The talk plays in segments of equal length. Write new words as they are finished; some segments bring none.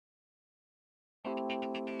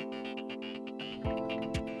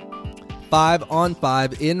Five on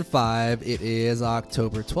 5 in 5. It is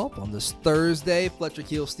October 12th on this Thursday. Fletcher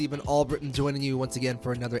Keel, Stephen Albritton joining you once again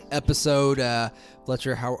for another episode.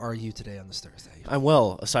 Fletcher, how are you today on this Thursday? I'm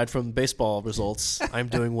well. Aside from baseball results, I'm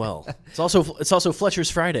doing well. It's also Fletcher's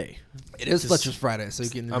Friday. It is Fletcher's Friday, so you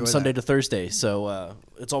can enjoy I'm Sunday to Thursday, so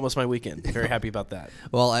it's almost my weekend. Very happy about that.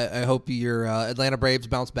 Well, I hope your Atlanta Braves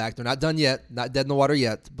bounce back. They're not done yet, not dead in the water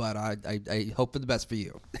yet, but I hope for the best for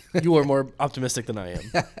you. You are more optimistic than I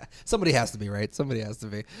am. Somebody has to be, right? Somebody has to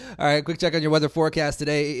be. All right, quick check on your weather forecast.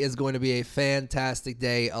 Today is going to be a fantastic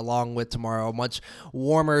day along with tomorrow. A much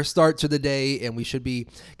warmer start to the day, and we should be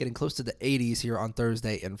getting close to the 80s here on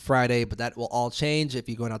Thursday and Friday, but that will all change if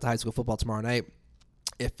you're going out to high school football tomorrow night.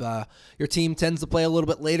 If your team tends to play a little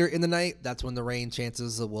bit later in the night, that's when the rain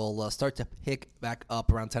chances will start to pick back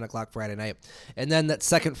up around 10 o'clock Friday night. And then that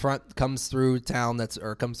second front comes through town,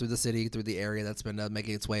 comes through the city, through the area that's been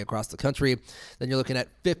making its way across the country. Then you're looking at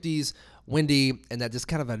 50s, windy, and that just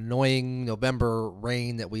kind of annoying November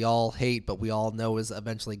rain that we all hate, but we all know is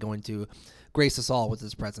eventually going to grace us all with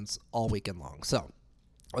its presence all weekend long. So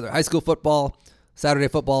whether high school football, Saturday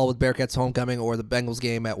football with Bearcats homecoming, or the Bengals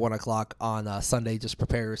game at 1 o'clock on Sunday, just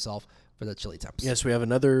prepare yourself for the chilly temps. Yes, we have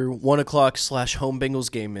another 1 o'clock / home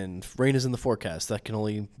Bengals game, and rain is in the forecast. That can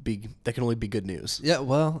only be good news. Yeah,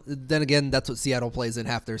 well, then again, that's what Seattle plays in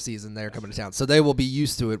half their season. They're coming to town, so they will be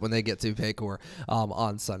used to it when they get to Paycor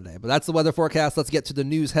on Sunday. But that's the weather forecast. Let's get to the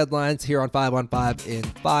news headlines here on 5 on 5 in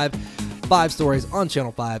 5. 5 stories on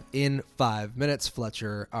Channel 5 in 5 minutes.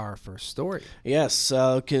 Fletcher, our first story. Yes,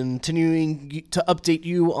 continuing to update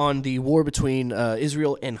you on the war between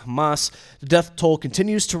Israel and Hamas. The death toll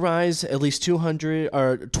continues to rise. At least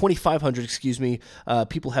 2,500,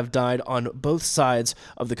 people have died on both sides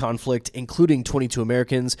of the conflict, including 22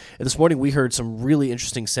 Americans. And this morning we heard some really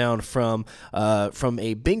interesting sound from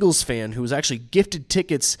a Bengals fan who was actually gifted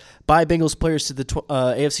tickets by Bengals players to the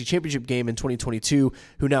AFC Championship game in 2022,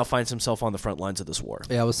 who now finds himself on the front lines of this war.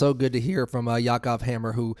 Yeah, it was so good to hear from Yaakov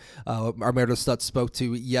Hammer, who our Meredith Stutz spoke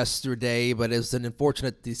to yesterday, but it's an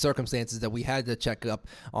unfortunate the circumstances that we had to check up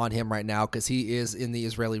on him right now because he is in the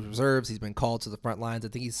Israeli reserves. He's been called to the front lines. I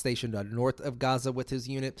think he's stationed north of Gaza with his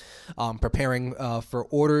unit, preparing for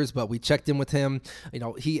orders, but we checked in with him. You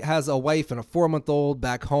know, he has a wife and a 4-month-old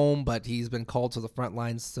back home, but he's been called to the front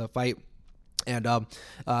lines to fight. And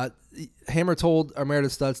Hammer told our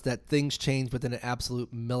Meredith Stutz that things change within an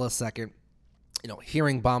absolute millisecond. You know,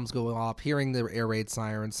 hearing bombs go off, hearing the air raid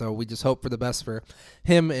siren. So we just hope for the best for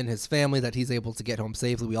him and his family that he's able to get home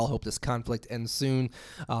safely. We all hope this conflict ends soon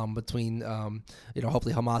between,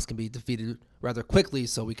 hopefully Hamas can be defeated rather quickly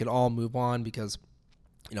so we can all move on because,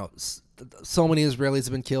 you know, so many Israelis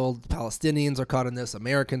have been killed. Palestinians are caught in this.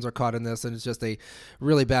 Americans are caught in this. And it's just a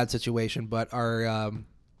really bad situation. But our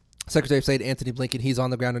Secretary of State Antony Blinken, he's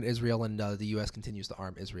on the ground in Israel, and the U.S. continues to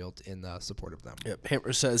arm Israel in support of them. Yep.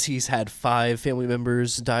 Hammer says he's had 5 family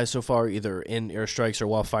members die so far, either in airstrikes or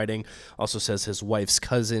while fighting. Also says his wife's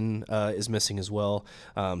cousin is missing as well.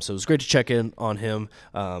 So it was great to check in on him,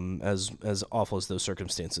 as awful as those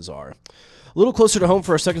circumstances are. A little closer to home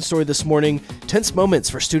for our second story this morning. Tense moments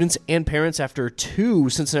for students and parents after 2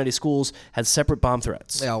 Cincinnati schools had separate bomb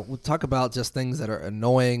threats. Yeah, we'll talk about just things that are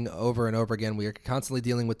annoying over and over again. We are constantly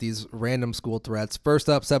dealing with these random school threats. First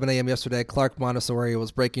up, 7 a.m. yesterday, Clark Montessori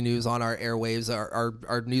was breaking news on our airwaves.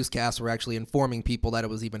 Our newscasts were actually informing people that it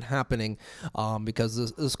was even happening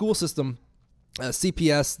because the school system,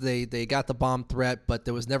 CPS, they got the bomb threat, but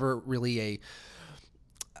there was never really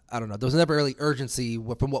there was never really urgency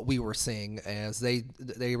from what we were seeing as they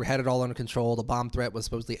had it all under control. The bomb threat was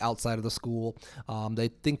supposedly outside of the school. I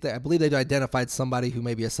believe they identified somebody who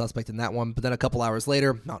may be a suspect in that one. But then a couple hours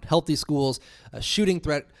later, Mount Healthy schools, a shooting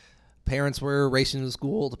threat. Parents were racing to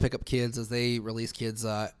school to pick up kids as they release kids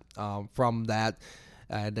from that.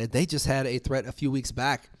 And they just had a threat a few weeks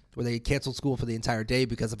back where they canceled school for the entire day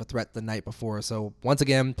because of a threat the night before. So once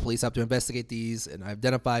again, police have to investigate these and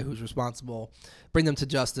identify who's responsible, bring them to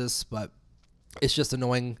justice, but it's just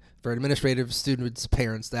annoying for administrators, students,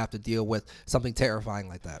 parents to have to deal with something terrifying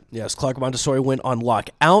like that. Yes, Clark Montessori went on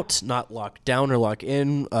lockout, not lock down or lock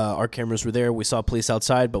in. Our cameras were there. We saw police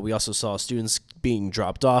outside, but we also saw students being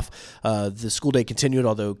dropped off. The school day continued,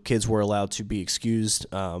 although kids were allowed to be excused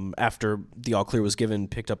after the all clear was given,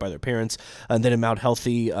 picked up by their parents. And then in Mount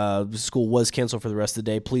Healthy, the school was canceled for the rest of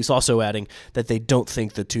the day. Police also adding that they don't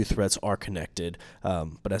think the 2 threats are connected.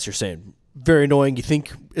 But as you're saying, very annoying. You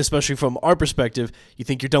think, especially from our perspective, you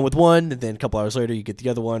think you're done with one, and then a couple hours later you get the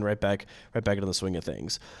other one right back into the swing of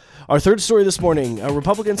things. Our third story this morning,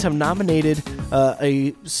 Republicans have nominated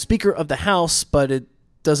a Speaker of the House, but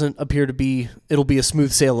doesn't appear to be, it'll be a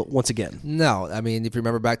smooth sail once again. No, I mean, if you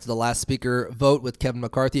remember back to the last speaker vote with Kevin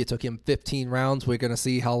McCarthy, it took him 15 rounds. We're going to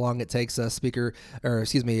see how long it takes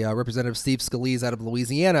Representative Steve Scalise out of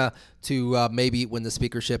Louisiana to maybe win the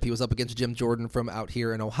speakership. He was up against Jim Jordan from out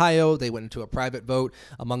here in Ohio. They went into a private vote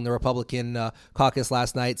among the Republican caucus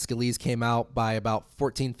last night. Scalise came out by about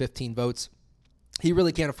 14, 15 votes. He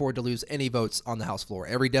really can't afford to lose any votes on the House floor.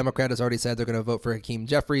 Every Democrat has already said they're going to vote for Hakeem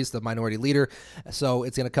Jeffries, the minority leader. So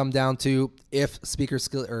it's going to come down to if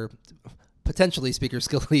potentially Speaker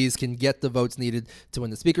Scalise can get the votes needed to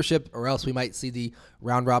win the speakership, or else we might see the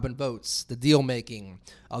round-robin votes, the deal-making.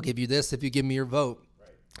 I'll give you this if you give me your vote. Right.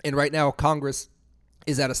 And right now, Congress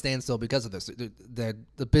is at a standstill because of this.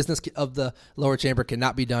 The business of the lower chamber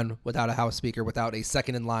cannot be done without a House Speaker, without a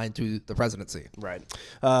second in line to the presidency. Right.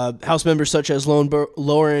 House members such as Lauren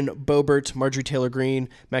Boebert, Marjorie Taylor Greene,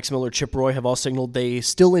 Max Miller, Chip Roy have all signaled they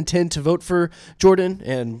still intend to vote for Jordan,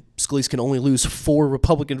 and Scalise can only lose 4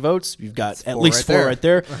 Republican votes. You've got at least 4 right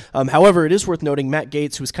there. However, it is worth noting Matt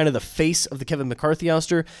Gaetz, who is kind of the face of the Kevin McCarthy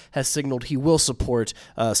ouster, has signaled he will support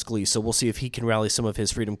Scalise. So we'll see if he can rally some of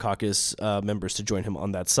his Freedom Caucus members to join him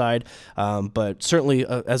on that side. But certainly,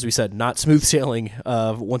 as we said, not smooth sailing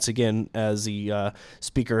once again as the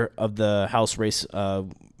Speaker of the House race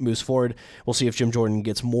moves forward. We'll see if Jim Jordan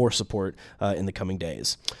gets more support in the coming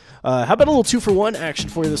days. How about a little 2-for-1 action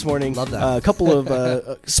for you this morning? Love that. A couple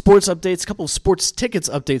of sports updates, a couple of sports tickets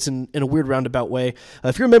updates in a weird roundabout way.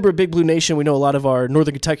 If you're a member of Big Blue Nation, we know a lot of our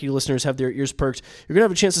Northern Kentucky listeners have their ears perked. You're going to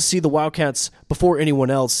have a chance to see the Wildcats before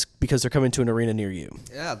anyone else because they're coming to an arena near you.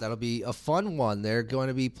 Yeah, that'll be a fun one. They're going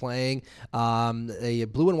to be playing a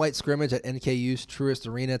blue and white scrimmage at NKU's Truist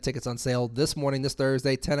Arena. Tickets on sale this morning, this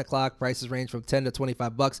Thursday, 10 o'clock. Prices range from $10 to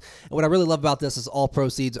 $25. And what I really love about this is all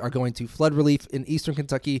proceeds are going to flood relief in Eastern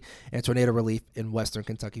Kentucky and tornado relief in Western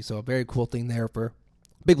Kentucky. So a very cool thing there for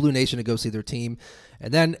Big Blue Nation to go see their team.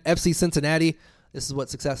 And then FC Cincinnati, this is what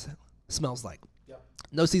success smells like.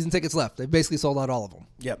 No season tickets left. They've basically sold out all of them.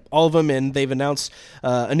 Yep, all of them, and they've announced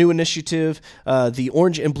a new initiative, the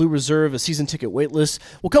Orange and Blue Reserve, a season ticket waitlist.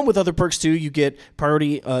 Will come with other perks, too. You get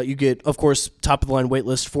priority, you get, of course, top-of-the-line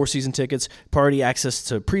waitlist for season tickets, priority access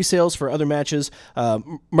to pre-sales for other matches,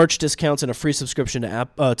 merch discounts, and a free subscription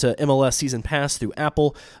to MLS Season Pass through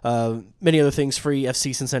Apple. Many other things, free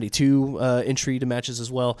FC Cincinnati 2 entry to matches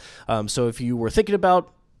as well. So if you were thinking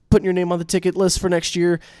about putting your name on the ticket list for next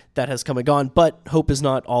year, that has come and gone, but hope is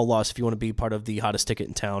not all lost if you want to be part of the hottest ticket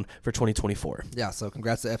in town for 2024. Yeah, so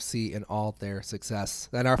congrats to FC and all their success.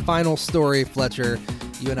 Then our final story, Fletcher,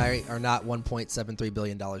 you and I are not $1.73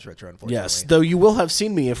 billion richer, unfortunately. Yes, though you will have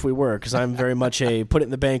seen me if we were, because I'm very much a put it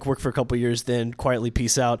in the bank, work for a couple years, then quietly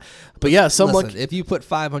peace out. But yeah, if you put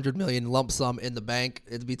 $500 million lump sum in the bank,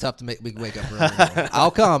 it'd be tough to make me wake up early.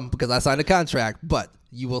 I'll come because I signed a contract, but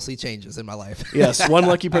you will see changes in my life. Yes, one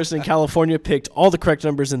lucky person in California picked all the correct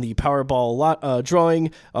numbers in the Powerball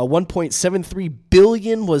drawing. $1.73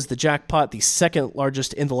 billion was the jackpot, the second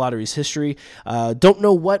largest in the lottery's history. Don't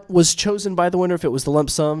know what was chosen by the winner, if it was the lump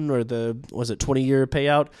sum or the 20-year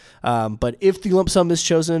payout. But if the lump sum is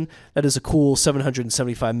chosen, that is a cool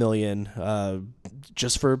 $775 million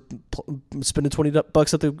just for spending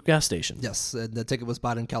 $20 at the gas station. Yes, and the ticket was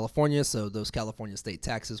bought in California, so those California state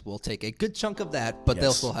taxes will take a good chunk of that, but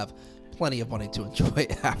they'll still have plenty of money to enjoy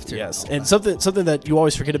after. Yes, and something that you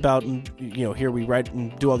always forget about, and here we write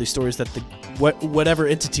and do all these stories that whatever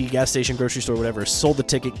entity, gas station, grocery store, whatever, sold the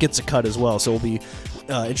ticket gets a cut as well. So it'll be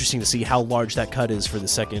interesting to see how large that cut is for the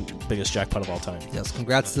second biggest jackpot of all time. Yes,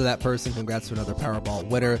 congrats to that person. Congrats to another Powerball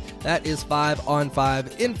winner. That is 5 on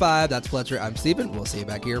 5 in 5. That's Fletcher. I'm Steven. We'll see you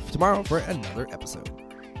back here tomorrow for another episode.